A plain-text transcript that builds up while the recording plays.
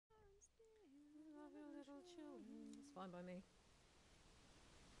little children. It's fine by me.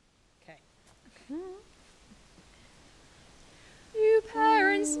 Okay. You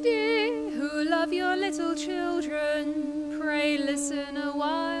parents dear, who love your little children, pray listen a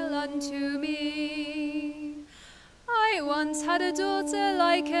while unto me. I once had a daughter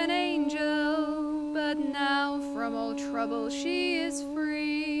like an angel, but now from all trouble she is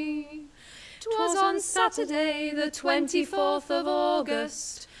free. 'Twas on Saturday, the 24th of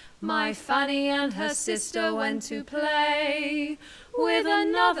August, my Fanny and her sister went to play with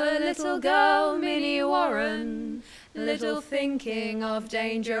another little girl, Minnie Warren, little thinking of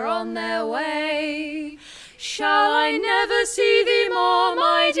danger on their way. Shall I never see thee more,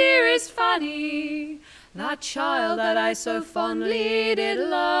 my dearest Fanny? That child that I so fondly did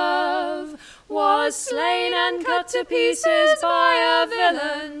love was slain and cut to pieces by a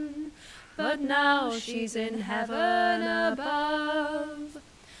villain, but now she's in heaven above.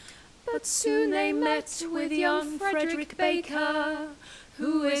 But soon they met with young Frederick Baker,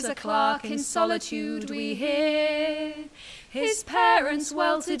 who is a clerk in solitude, we hear. His parents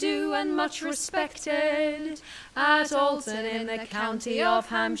well-to-do and much respected at Alton in the county of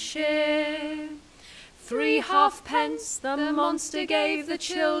Hampshire. 3 halfpence the monster gave the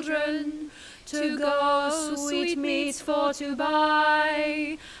children to go sweetmeats for to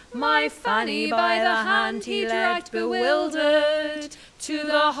buy. My Fanny by the hand he dragged bewildered to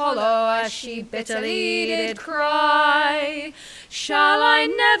the hollow as she bitterly did cry. Shall I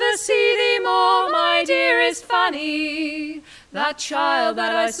never see thee more, my dearest Fanny? That child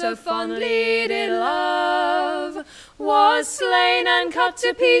that I so fondly did love was slain and cut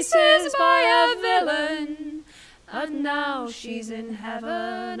to pieces by a villain, and now she's in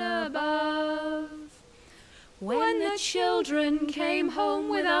heaven above. When the children came home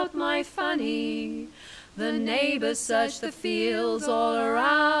without my Fanny, the neighbours searched the fields all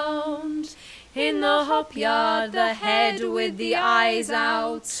around. In the hop yard the head with the eyes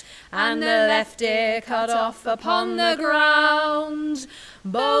out, and the left ear cut off upon the ground.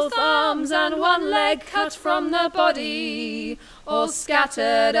 Both arms and one leg cut from the body, all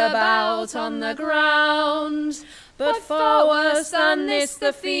scattered about on the ground. But far worse than this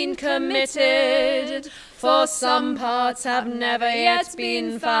the fiend committed, for some parts have never yet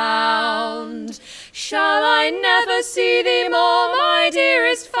been found. Shall I never see thee more, my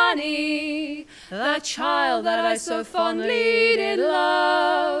dearest Fanny? That child that I so fondly did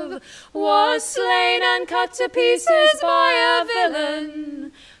love was slain and cut to pieces by a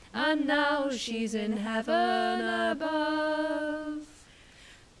villain, and now she's in heaven above.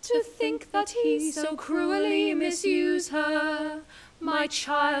 To think that he so cruelly misused her, my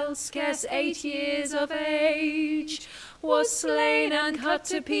child, scarce 8 years of age, was slain and cut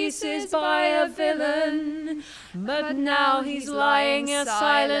to pieces by a villain, but now he's lying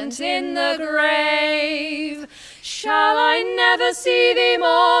silent in the grave. Shall I never see thee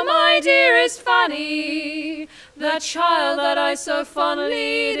more, my dearest Fanny? The child that I so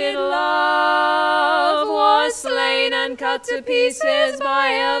fondly did love was slain and cut to pieces by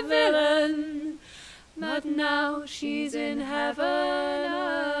a villain, but now she's in heaven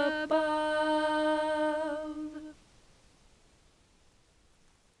above.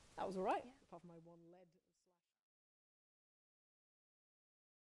 That was all right, apart from my one lead.